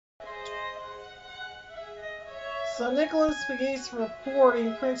So Nicholas Pegues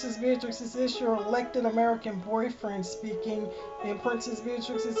reporting Princess Beatrix, is this your elected American boyfriend speaking? And Princess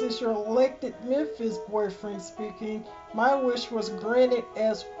Beatrix, is this your elected Memphis boyfriend speaking? My wish was granted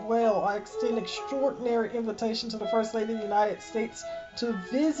as well. I extend extraordinary invitation to the First Lady of the United States to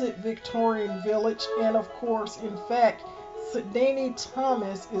visit Victorian Village. And of course, in fact, Danny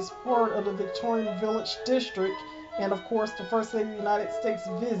Thomas is part of the Victorian Village District. And of course, the First Lady of the United States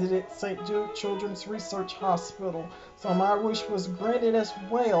visited St. Jude Children's Research Hospital. So my wish was granted as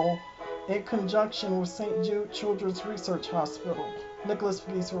well in conjunction with St. Jude Children's Research Hospital. Nicholas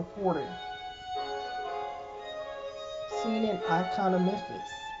Pegues reporting. CNN icon of Memphis.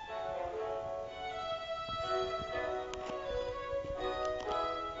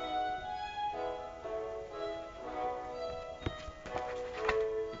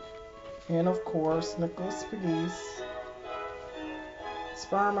 And of course, Nicholas Pegues,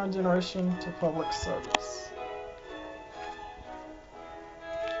 inspire my generation to public service.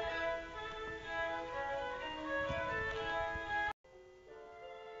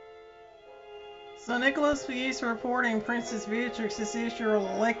 So Nicholas Pegues reporting Princess Beatrix, this is your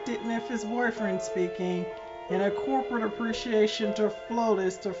elected Memphis boyfriend speaking. And a corporate appreciation to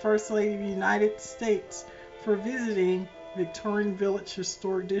FLOTUS, the First Lady of the United States, for visiting Victorian Village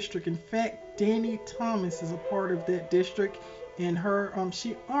Historic District. In fact, Danny Thomas is a part of that district, and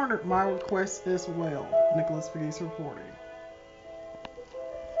she honored my request as well. Nicholas Pegues reporting.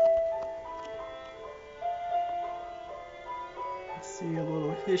 Let's see a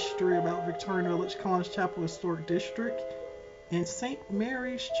little history about Victorian Village, Collins Chapel Historic District, and St.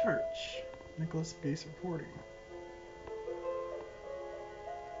 Mary's Church. Nicholas Pegues reporting.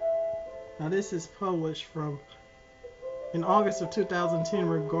 Now this is published in August of 2010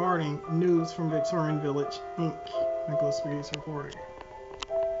 regarding news from Victorian Village, Inc. Nicholas Pegues reporting.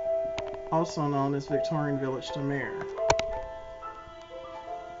 Also known as Victorian Village, the Mayor.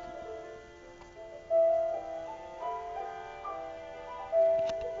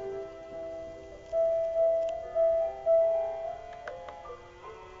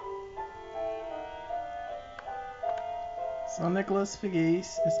 So Nicholas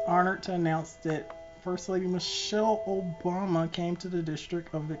Pegues is honored to announce that First Lady Michelle Obama came to the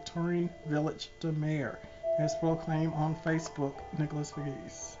district of Victorian Village, the Mayor, as proclaimed on Facebook. Nicholas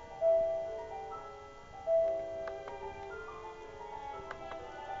Pegues.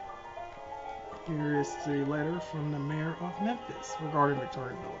 Here is the letter from the Mayor of Memphis regarding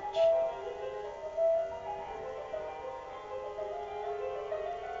Victorian Village.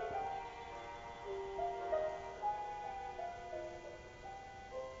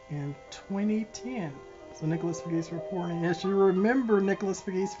 In 2010. So Nicholas Pegues reporting. As you remember, Nicholas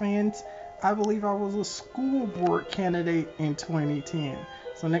Pegues fans, I believe I was a school board candidate in 2010.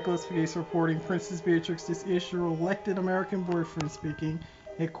 So Nicholas Pegues reporting, Princess Beatrix, this is your elected American boyfriend speaking.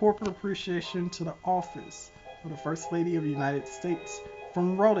 A corporate appreciation to the office of the First Lady of the United States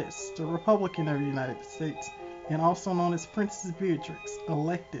from ROTUS, the Republican of the United States, and also known as Princess Beatrix,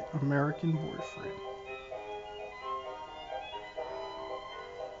 elected American boyfriend.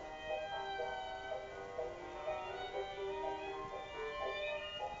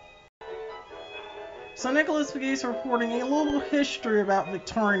 So Nicholas Pegues reporting a little history about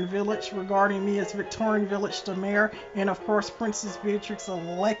Victorian Village regarding me as Victorian Village, the Mayor, and of course Princess Beatrix,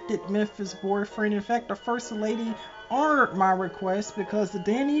 elected Memphis boyfriend. In fact, the First Lady honored my request because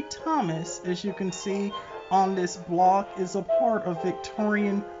Danny Thomas, as you can see on this blog, is a part of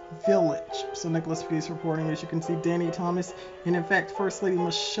Victorian Village. So Nicholas Pegues reporting, as you can see, Danny Thomas, and in fact First Lady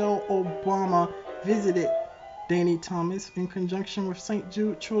Michelle Obama visited Danny Thomas in conjunction with St.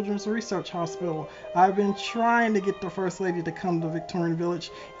 Jude Children's Research Hospital. I've been trying to get the First Lady to come to Victorian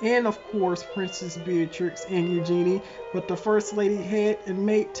Village, and of course Princess Beatrix and Eugenie, but the First Lady had and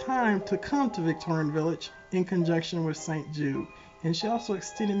made time to come to Victorian Village in conjunction with St. Jude. And she also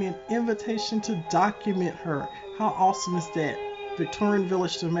extended me an invitation to document her. How awesome is that? Victorian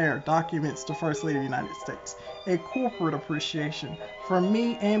Village, the Mayor, documents the First Lady of the United States. A corporate appreciation from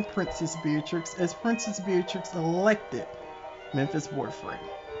me and Princess Beatrix as Princess Beatrix elected Memphis boyfriend.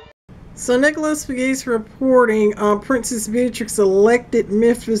 So Nicholas Pegues reporting Princess Beatrix elected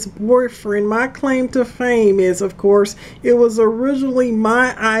Memphis boyfriend. My claim to fame is, of course, it was originally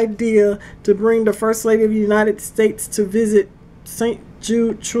my idea to bring the First Lady of the United States to visit St.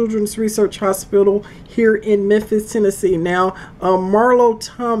 Jude Children's Research Hospital here in Memphis, Tennessee. Now, Marlo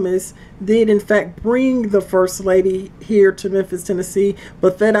Thomas did in fact bring the First Lady here to Memphis, Tennessee,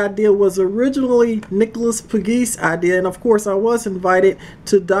 but that idea was originally Nicholas Pegues' idea, and of course I was invited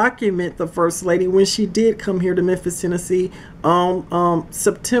to document the First Lady when she did come here to Memphis, Tennessee on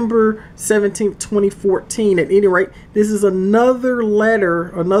September 17th, 2014. At any rate, this is another letter,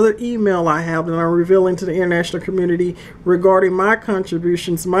 another email I have that I'm revealing to the international community regarding my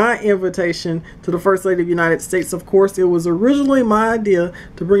contributions, my invitation to the First Lady of the United States. Of course, it was originally my idea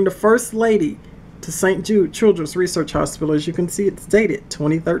to bring the First Lady to St. Jude Children's Research Hospital. As you can see, it's dated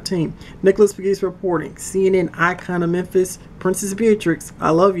 2013. Nicholas Pegues reporting. CNN icon of Memphis, Princess Beatrix,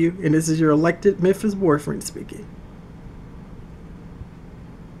 I love you, and this is your elected Memphis boyfriend speaking.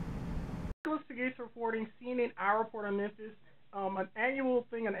 Nicholas Pegues reporting. CNN I report on Memphis. An annual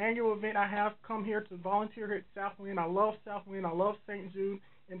event I have come here to volunteer here at Southwind. I love Southwind. I love St. Jude.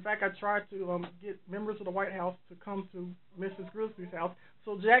 In fact, I tried to get members of the White House to come to Mrs. Grizzly's house.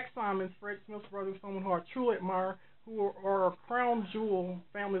 So Jack Simons, Fred Smith's brother, someone who I truly admire, who are a crown jewel,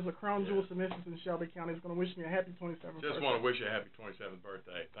 families of crown jewels to Memphis and Shelby County, is going to wish me a happy 27th birthday. Just want to wish you a happy 27th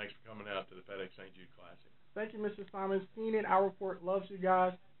birthday. Thanks for coming out to the FedEx St. Jude Classic. Thank you, Mr. Simons. CNN I report loves you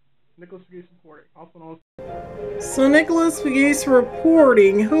guys. Nicholas Pegues reporting. Also known. So Nicholas Pegues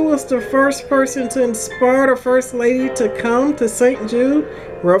reporting. Who was the first person to inspire the First Lady to come to St. Jude?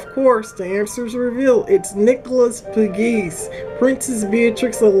 Well, of course, the answer is revealed. It's Nicholas Pegues, Princess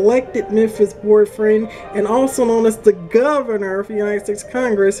Beatrix's elected Memphis boyfriend, and also known as the governor of the United States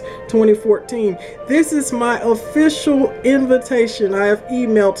Congress 2014. This is my official invitation I have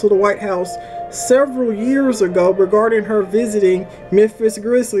emailed to the White House several years ago regarding her visiting Memphis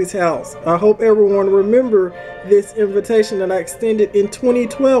Grizzlies house. I hope everyone remember this invitation that I extended in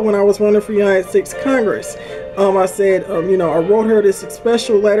 2012 when I was running for United States Congress. I said, I wrote her this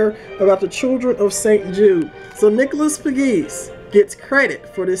special letter about the children of St. Jude. So Nicholas Pegues gets credit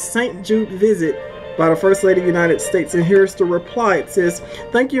for this St. Jude visit by the First Lady of the United States. And here's the reply. It says,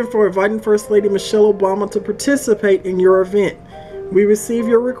 "Thank you for inviting First Lady Michelle Obama to participate in your event. We receive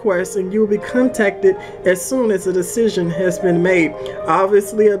your request and you will be contacted as soon as a decision has been made."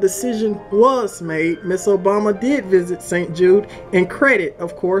 Obviously, a decision was made. Miss Obama did visit St. Jude, and credit,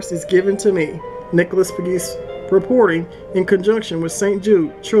 of course, is given to me. Nicholas Pegues reporting in conjunction with St.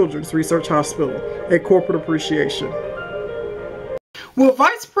 Jude Children's Research Hospital at Corporate Appreciation. Will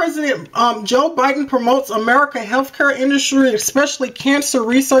Vice President Joe Biden promotes American healthcare industry, especially cancer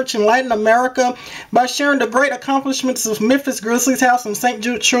research in Latin America, by sharing the great accomplishments of Memphis Grizzlies House and St.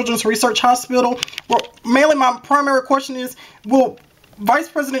 Jude Children's Research Hospital? Well, mainly my primary question is, will Vice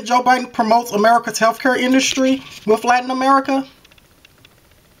President Joe Biden promotes America's healthcare industry with Latin America?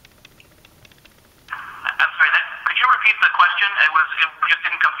 It just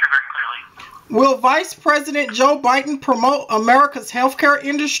didn't come through very clearly. Will Vice President Joe Biden promote America's healthcare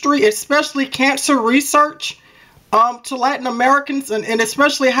industry, especially cancer research, to Latin Americans, and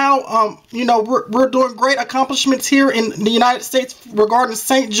especially how, we're doing great accomplishments here in the United States regarding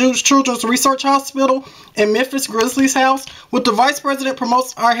St. Jude's Children's Research Hospital and Memphis Grizzlies House? Would the Vice President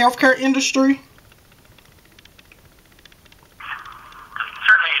promote our healthcare industry?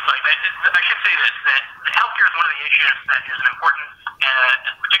 Certainly, I should say this, that healthcare is one of the issues that is an important,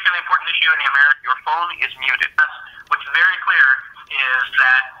 particularly important issue in America. Your phone is muted. What's very clear is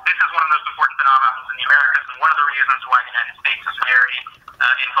that this is one of the most important phenomena in the Americas, and one of the reasons why the United States is very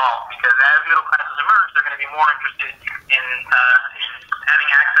involved. Because as middle classes emerge, they're going to be more interested in having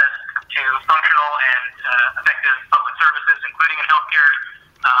access to functional and effective public services, including in healthcare.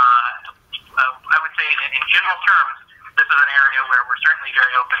 I would say, in general terms, this is an area where we're certainly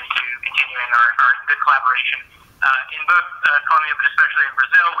very open to continuing our good collaboration in both Colombia, but especially in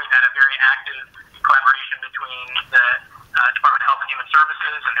Brazil. We've had a very active collaboration between the Department of Health and Human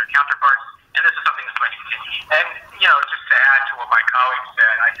Services and their counterparts, and this is something that's going to continue. And, just to add to what my colleague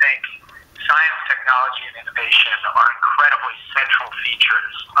said, I think science, technology, and innovation are incredibly central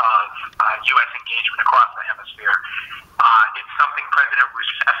features of U.S. engagement across the hemisphere. It's something President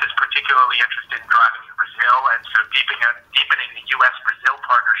Rousseff is particularly interested in driving in Brazil, and so deepening the U.S.-Brazil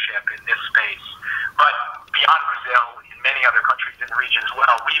partnership in this space. But beyond Brazil, in many other countries in the region as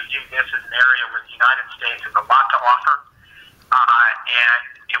well, we view this as an area where the United States has a lot to offer, and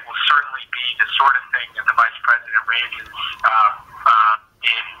it will certainly be the sort of thing that the Vice President raises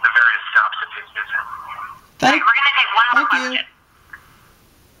in the various stops of his visit. We're going to take one more question.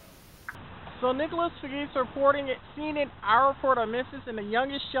 So Nicholas Pegues reporting at CNN I report on Memphis and the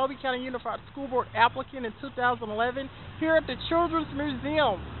youngest Shelby County Unified School Board applicant in 2011 here at the Children's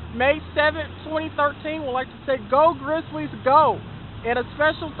Museum. May 7th, 2013, we'd like to say go Grizzlies go! And a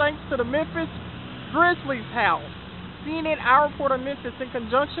special thanks to the Memphis Grizzlies House. CNN I report on Memphis in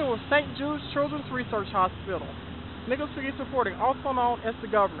conjunction with St. Jude's Children's Research Hospital. Nicholas Pegues reporting, also known as the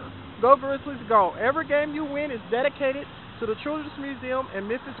Governor. Go Grizzlies go! Every game you win is dedicated to the Children's Museum and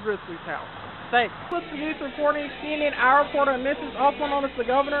Memphis Grizzlies House. States. Nicholas Pegues reporting, CNN Our Reporter in Memphis, also known as the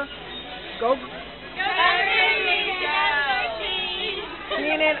Governor. Go.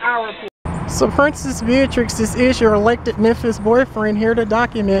 CNN Our Reporter. So Princess Beatrix is your elected Memphis boyfriend, here to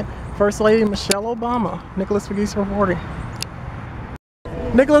document First Lady Michelle Obama. Nicholas Pegues reporting.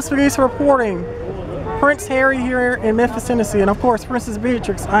 Nicholas Pegues reporting. Prince Harry here in Memphis, Tennessee, and of course Princess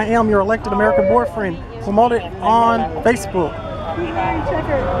Beatrix, I am your elected American boyfriend, promoted on Facebook.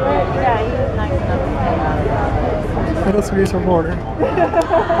 Nicholas Pegues reporting.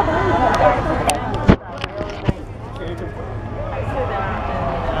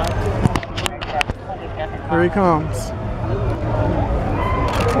 Here he comes.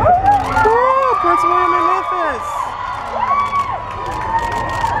 Woo! Prince William in Memphis!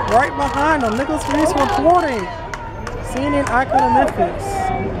 Right behind him, Nicholas Pegues reporting. CNN icon of Memphis.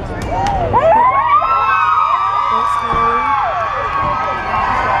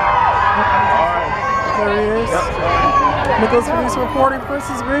 There he is. Nicholas Pegues reporting.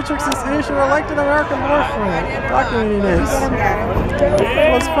 Princess Beatrix is your elected American boyfriend. Documenting this.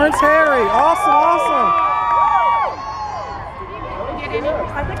 It was Prince Harry. Awesome, awesome.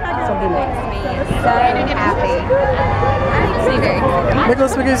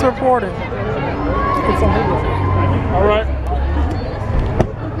 Nicholas Pegues reporting. All right.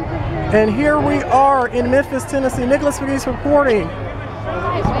 And here we are in Memphis, Tennessee. Nicholas Pegues reporting.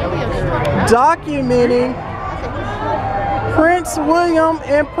 Documenting Prince William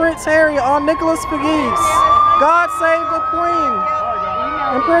and Prince Harry on Nicholas Pegues. God save the Queen.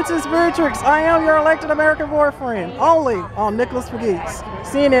 And Princess Beatrix, I am your elected American boyfriend. Only on Nicholas Pegues,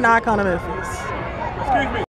 CNN icon of Memphis. Excuse me.